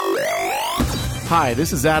Hi,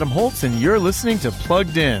 this is Adam Holtz, and you're listening to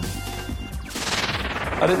Plugged In.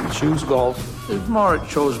 I didn't choose golf. It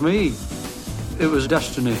chose me. It was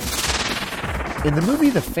destiny. In the movie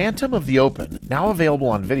The Phantom of the Open, now available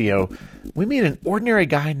on video, we meet an ordinary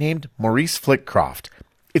guy named Maurice Flitcroft.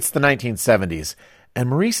 It's the 1970s, and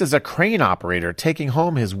Maurice is a crane operator taking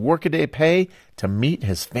home his workaday pay to meet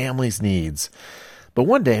his family's needs. But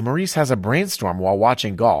one day, Maurice has a brainstorm while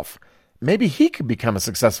watching golf. Maybe he could become a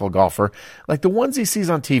successful golfer like the ones he sees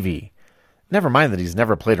on TV. Never mind that he's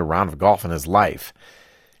never played a round of golf in his life.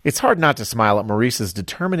 It's hard not to smile at Maurice's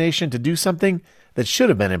determination to do something that should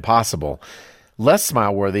have been impossible. Less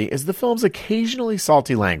smile-worthy is the film's occasionally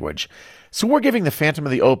salty language. So we're giving The Phantom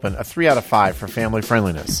of the Open a 3 out of 5 for family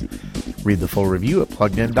friendliness. Read the full review at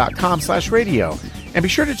pluggedin.com/radio. And be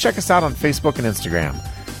sure to check us out on Facebook and Instagram.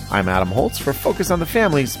 I'm Adam Holtz for Focus on the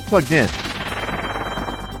Family's Plugged In.